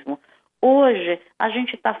individualismo. Hoje, a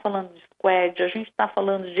gente está falando de squad, a gente está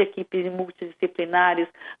falando de equipes multidisciplinares,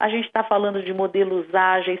 a gente está falando de modelos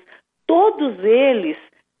ágeis. Todos eles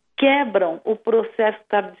quebram o processo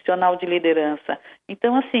tradicional de liderança.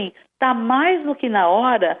 Então, assim, está mais do que na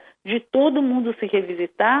hora de todo mundo se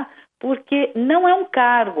revisitar, porque não é um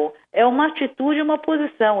cargo, é uma atitude, uma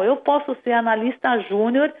posição. Eu posso ser analista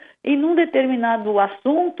júnior e num determinado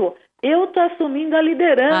assunto eu estou assumindo a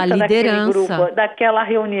liderança daquele grupo, daquela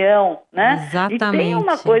reunião, né? Exatamente. E tem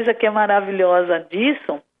uma coisa que é maravilhosa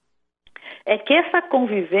disso, é que essa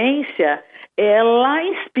convivência, ela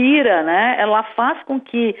inspira, né? Ela faz com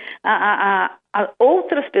que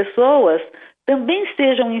outras pessoas também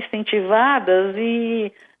sejam incentivadas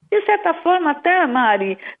e, de certa forma, até,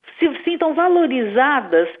 Mari, se sintam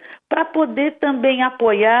valorizadas para poder também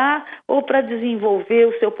apoiar ou para desenvolver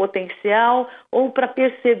o seu potencial ou para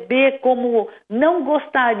perceber como não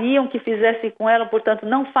gostariam que fizesse com ela, portanto,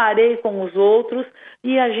 não farei com os outros.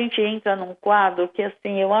 E a gente entra num quadro que,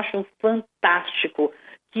 assim, eu acho fantástico,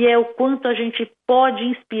 que é o quanto a gente pode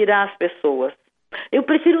inspirar as pessoas. Eu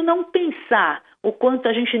prefiro não pensar o quanto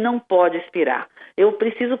a gente não pode inspirar. Eu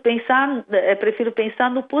prefiro pensar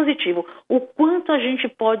no positivo, o quanto a gente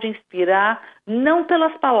pode inspirar, não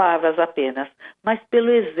pelas palavras apenas, mas pelo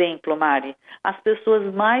exemplo, Mari. As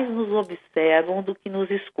pessoas mais nos observam do que nos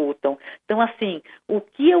escutam. Então, assim, o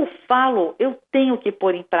que eu falo, eu tenho que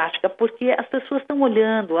pôr em prática, porque as pessoas estão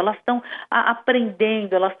olhando, elas estão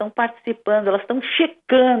aprendendo, elas estão participando, elas estão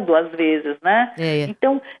checando às vezes, né?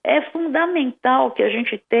 Então, é fundamental que a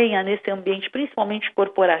gente tenha nesse ambiente, principalmente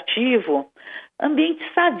corporativo, ambientes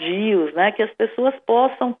sadios, né? Que as pessoas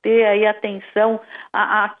possam ter aí atenção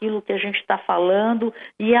àquilo que a gente está falando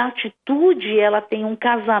e a atitude, ela tem um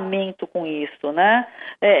casamento com isso, né?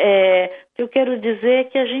 Eu quero dizer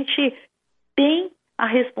que a gente tem a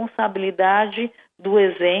responsabilidade do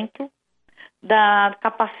exemplo, da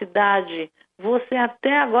capacidade você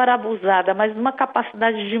até agora abusada, mas uma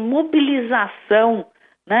capacidade de mobilização,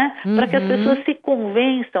 né? Para que as pessoas se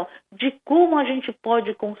convençam de como a gente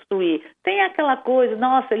pode construir. Tem aquela coisa,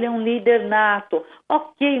 nossa, ele é um líder nato.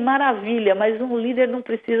 Ok, maravilha, mas um líder não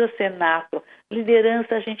precisa ser nato.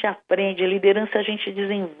 Liderança a gente aprende, liderança a gente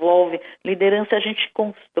desenvolve, liderança a gente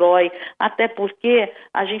constrói, até porque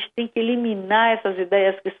a gente tem que eliminar essas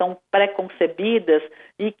ideias que são pré-concebidas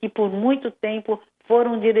e que por muito tempo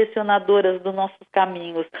foram direcionadoras dos nossos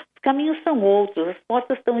caminhos. Os caminhos são outros, as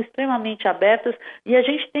portas estão extremamente abertas e a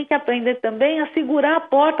gente tem que aprender também a segurar a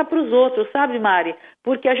porta para os outros, sabe, Mari?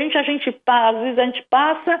 Porque às vezes a gente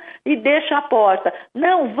passa e deixa a porta.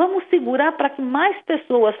 Não, vamos segurar para que mais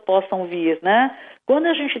pessoas possam vir, né? Quando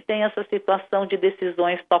a gente tem essa situação de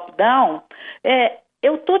decisões top-down,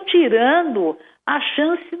 eu estou tirando a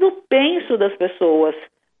chance do penso das pessoas.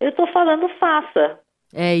 Eu estou falando faça.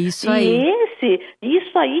 É isso aí. E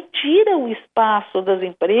isso aí tira o espaço das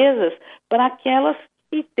empresas para aquelas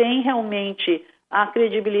que têm realmente a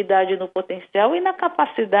credibilidade no potencial e na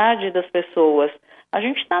capacidade das pessoas. A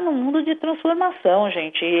gente está num mundo de transformação,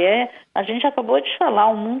 gente, a gente acabou de falar,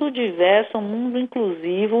 um mundo diverso, um mundo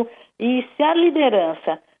inclusivo, e se a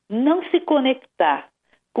liderança não se conectar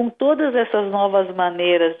com todas essas novas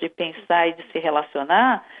maneiras de pensar e de se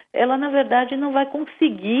relacionar, ela, na verdade, não vai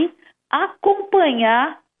conseguir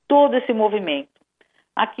acompanhar todo esse movimento.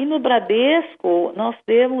 Aqui no Bradesco, nós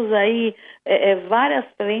temos aí várias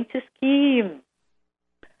frentes que,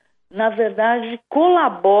 na verdade,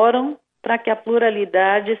 colaboram para que a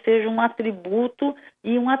pluralidade seja um atributo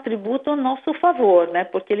e um atributo a nosso favor, né?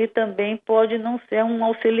 Porque ele também pode não ser um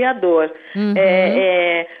auxiliador,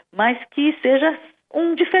 mas que seja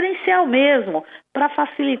um diferencial mesmo, para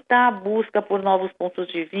facilitar a busca por novos pontos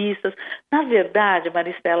de vista. Na verdade,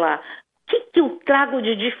 Maristela, o que eu trago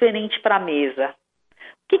de diferente para a mesa?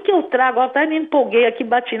 O que eu trago? Eu até me empolguei aqui,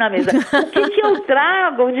 bati na mesa. O que eu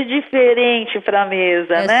trago de diferente para a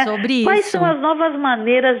mesa, né? Sobre Quais isso. são as novas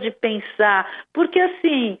maneiras de pensar? Porque,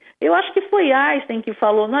 assim, eu acho que foi Einstein que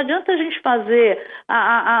falou, não adianta a gente fazer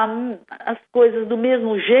as coisas do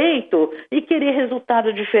mesmo jeito e querer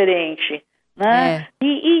resultado diferente. Né?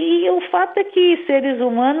 E o fato é que seres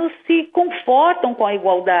humanos se confortam com a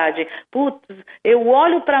igualdade. Putz, eu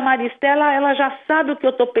olho para a Maristela, ela já sabe o que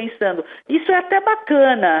eu estou pensando. Isso é até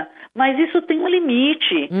bacana, mas isso tem um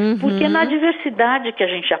limite, porque é na diversidade que a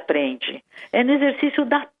gente aprende. É no exercício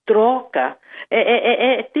da troca,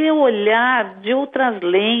 é ter o olhar de outras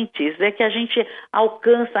lentes, é que a gente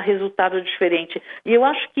alcança resultado diferente. E eu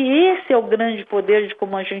acho que esse é o grande poder de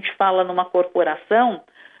como a gente fala numa corporação,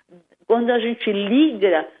 quando a gente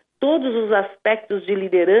liga todos os aspectos de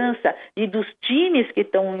liderança e dos times que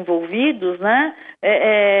estão envolvidos, né,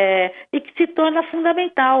 e que se torna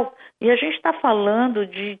fundamental. E a gente está falando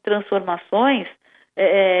de transformações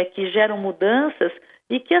que geram mudanças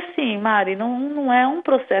e que, assim, Mari, não é um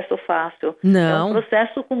processo fácil. Não. É um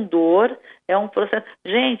processo com dor, é um processo...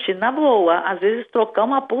 Gente, na boa, às vezes trocar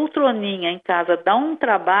uma poltroninha em casa dá um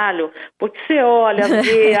trabalho, porque você olha,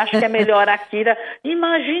 vê, acha que é melhor aqui.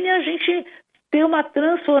 Imagine a gente ter uma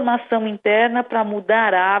transformação interna para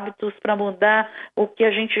mudar hábitos, para mudar o que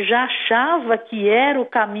a gente já achava que era o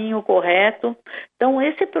caminho correto. Então,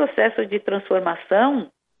 esse processo de transformação,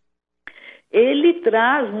 ele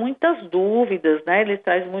traz muitas dúvidas, né? Ele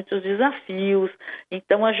traz muitos desafios.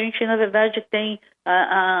 Então, a gente, na verdade, tem...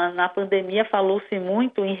 na pandemia falou-se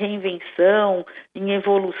muito em reinvenção, em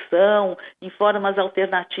evolução, em formas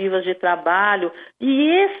alternativas de trabalho.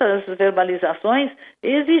 E essas verbalizações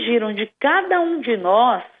exigiram de cada um de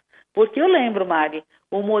nós, porque eu lembro, Mari,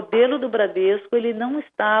 o modelo do Bradesco, ele não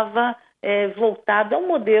estava voltado a um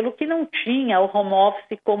modelo que não tinha o home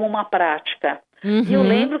office como uma prática. E eu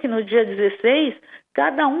lembro que no dia 16,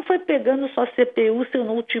 cada um foi pegando sua CPU, seu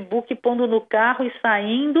notebook, pondo no carro e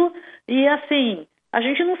saindo, e assim, a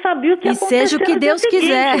gente não sabia o que ia acontecer. E seja o que Deus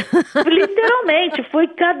quiser. Literalmente, foi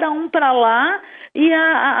cada um para lá, e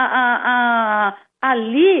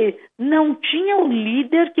ali não tinha um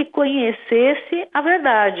líder que conhecesse a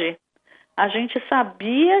verdade. A gente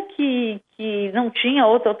sabia que não tinha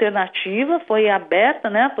outra alternativa, foi aberta,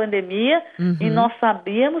 né, a pandemia, e nós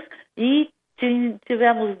sabíamos, e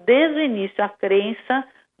tivemos desde o início a crença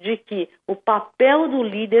de que o papel do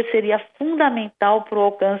líder seria fundamental para o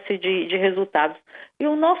alcance de resultados. E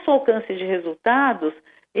o nosso alcance de resultados,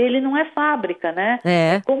 ele não é fábrica, né?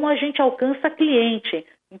 É como a gente alcança cliente.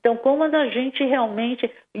 Então, como a gente realmente...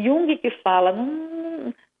 Jung que fala...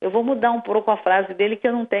 eu vou mudar um pouco a frase dele, que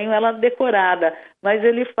eu não tenho ela decorada, mas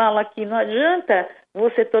ele fala que não adianta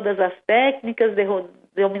você todas as técnicas,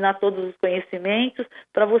 dominar todos os conhecimentos.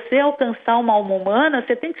 Para você alcançar uma alma humana,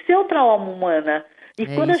 você tem que ser outra alma humana. E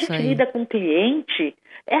quando a gente lida com cliente,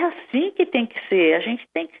 é assim que tem que ser. A gente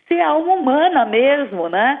tem que ser alma humana mesmo,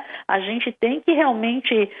 né? A gente tem que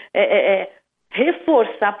realmente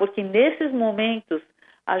reforçar, porque nesses momentos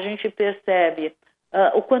a gente percebe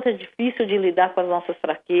o quanto é difícil de lidar com as nossas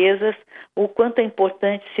fraquezas, o quanto é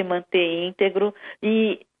importante se manter íntegro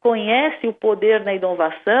e conhece o poder na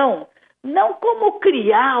inovação, não como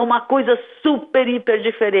criar uma coisa super, hiper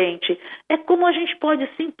diferente, é como a gente pode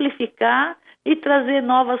simplificar e trazer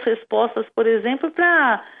novas respostas, por exemplo,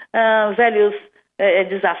 para velhos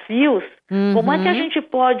desafios. Como é que a gente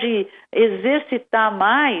pode exercitar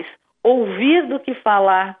mais, ouvir do que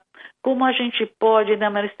falar? Como a gente pode, né,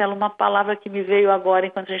 Maristela, uma palavra que me veio agora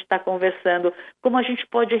enquanto a gente está conversando, como a gente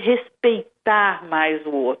pode respeitar mais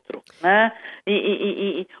o outro, né?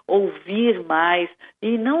 E ouvir mais,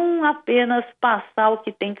 e não apenas passar o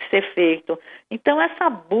que tem que ser feito. Então, essa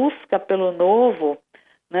busca pelo novo,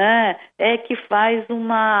 né, é que faz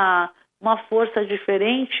uma força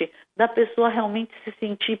diferente da pessoa realmente se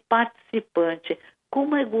sentir participante.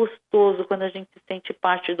 Como é gostoso quando a gente se sente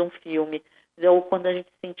parte de um filme, ou quando a gente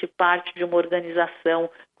se sente parte de uma organização,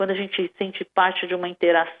 quando a gente se sente parte de uma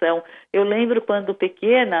interação. Eu lembro quando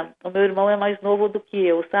pequena, o meu irmão é mais novo do que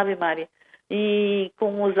eu, sabe, Mari? E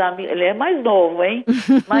com os amigos, ele é mais novo, hein?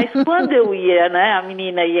 Mas quando eu ia, né, a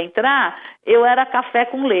menina ia entrar, eu era café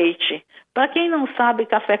com leite. Para quem não sabe,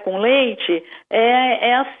 café com leite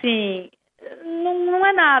é assim, não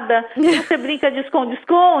é nada. Você brinca de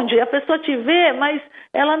esconde-esconde, a pessoa te vê, mas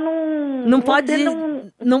ela não pode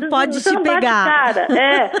te pegar. Cara.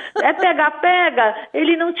 É pega,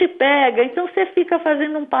 ele não te pega. Então você fica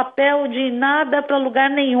fazendo um papel de nada para lugar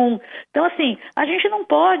nenhum. Então, assim, a gente não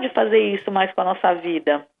pode fazer isso mais com a nossa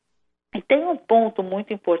vida. E tem um ponto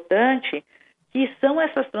muito importante, que são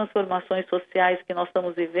essas transformações sociais que nós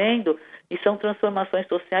estamos vivendo, e são transformações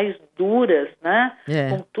sociais duras, né?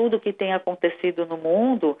 Com tudo que tem acontecido no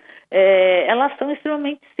mundo, elas são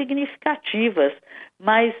extremamente significativas,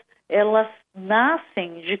 mas elas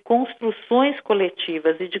nascem de construções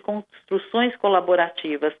coletivas e de construções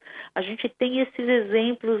colaborativas. A gente tem esses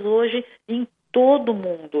exemplos hoje em todo o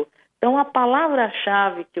mundo. Então, a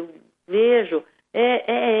palavra-chave que eu vejo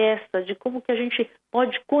é essa, de como que a gente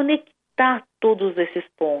pode conectar todos esses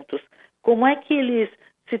pontos. Como é que eles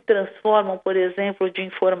se transformam, por exemplo, de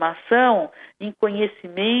informação em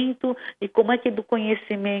conhecimento, e como é que do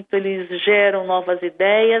conhecimento eles geram novas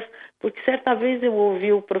ideias, porque certa vez eu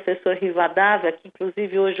ouvi o professor Rivadavia, que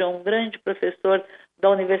inclusive hoje é um grande professor da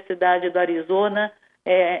Universidade do Arizona,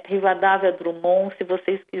 Rivadavia Drummond. Se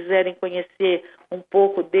vocês quiserem conhecer um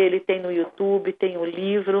pouco dele, tem no YouTube, tem o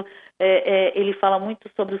livro, ele fala muito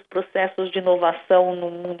sobre os processos de inovação no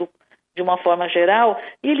mundo de uma forma geral,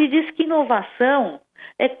 e ele diz que inovação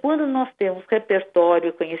é quando nós temos repertório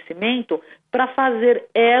e conhecimento para fazer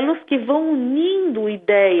elos que vão unindo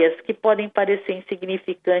ideias que podem parecer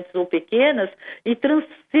insignificantes ou pequenas e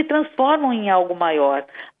se transformam em algo maior.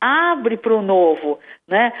 Abre para o novo,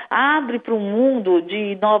 né? Abre para um mundo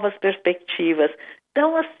de novas perspectivas.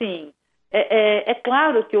 Então, assim, é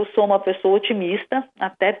claro que eu sou uma pessoa otimista,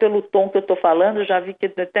 até pelo tom que eu estou falando, já vi que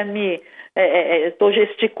até estou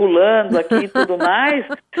gesticulando aqui e tudo mais,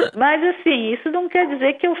 mas assim, isso não quer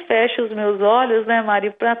dizer que eu feche os meus olhos, né,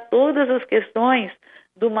 Mari, para todas as questões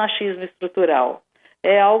do machismo estrutural.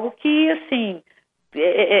 É algo que, assim,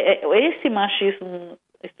 esse machismo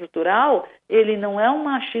estrutural, ele não é um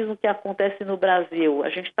machismo que acontece no Brasil, a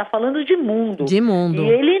gente está falando de mundo. De mundo. E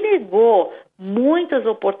ele negou muitas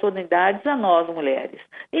oportunidades a nós, mulheres,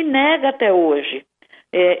 e nega até hoje.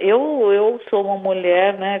 Eu sou uma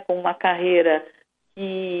mulher, né, com uma carreira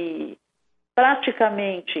que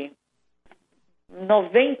praticamente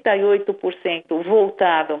 98%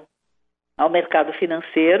 voltado ao mercado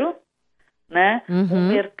financeiro, né? Um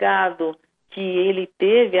mercado que ele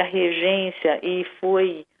teve a regência e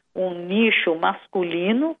foi um nicho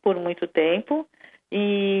masculino por muito tempo,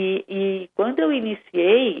 e quando eu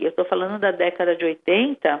iniciei, eu estou falando da década de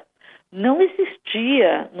 80, não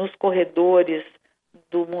existia nos corredores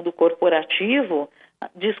do mundo corporativo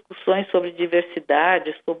discussões sobre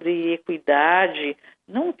diversidade, sobre equidade,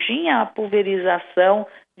 não tinha a pulverização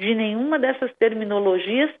de nenhuma dessas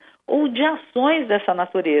terminologias ou de ações dessa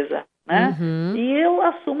natureza, né? E eu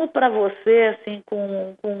assumo para você, assim,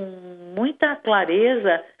 com muita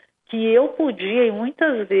clareza, que eu podia, e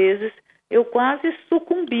muitas vezes, eu quase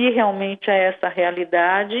sucumbi realmente a essa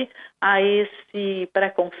realidade, a esse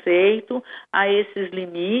preconceito, a esses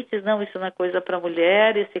limites. Não, isso não é coisa para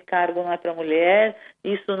mulher, esse cargo não é para mulher,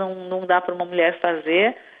 isso não dá para uma mulher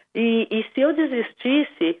fazer. E se eu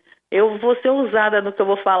desistisse, eu vou ser ousada no que eu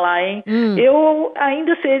vou falar, hein? Eu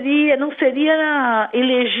ainda não seria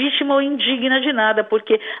ilegítima ou indigna de nada,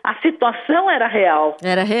 porque a situação era real.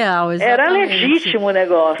 Era real, exatamente. Era legítimo o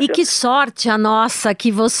negócio. E que sorte a nossa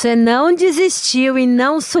que você não desistiu e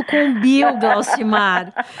não sucumbiu,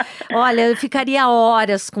 Glaucimar. Olha, eu ficaria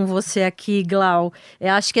horas com você aqui, Glau.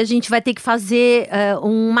 Eu acho que a gente vai ter que fazer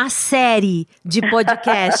uma série de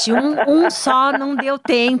podcast. Um só não deu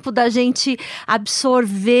tempo da gente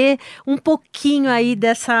absorver um pouquinho aí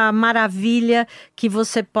dessa maravilha que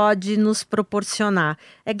você pode nos proporcionar.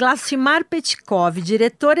 É Glaucimar Petkov,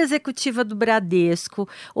 diretora executiva do Bradesco,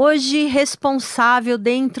 hoje responsável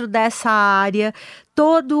dentro dessa área,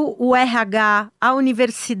 todo o RH, a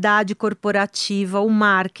universidade corporativa, o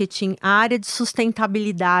marketing, a área de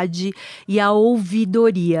sustentabilidade e a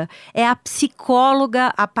ouvidoria. É a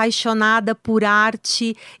psicóloga apaixonada por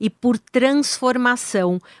arte e por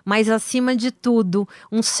transformação, mas acima de tudo,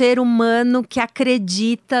 um ser humano que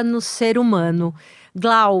acredita no ser humano.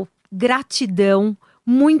 Glau, gratidão.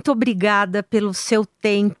 Muito obrigada pelo seu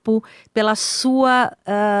tempo, pela sua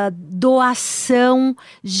doação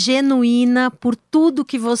genuína, por tudo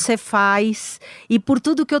que você faz e por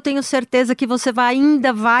tudo que eu tenho certeza que você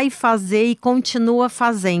ainda vai fazer e continua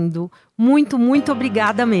fazendo. Muito, muito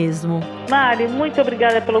obrigada mesmo. Mari, muito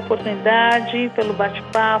obrigada pela oportunidade, pelo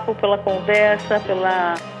bate-papo, pela conversa,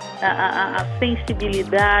 pela a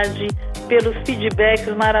sensibilidade, pelos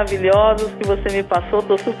feedbacks maravilhosos que você me passou.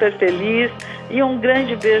 Estou super feliz. E um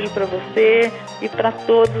grande beijo para você e para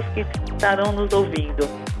todos que estarão nos ouvindo.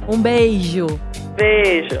 Um beijo.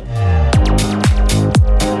 Beijo.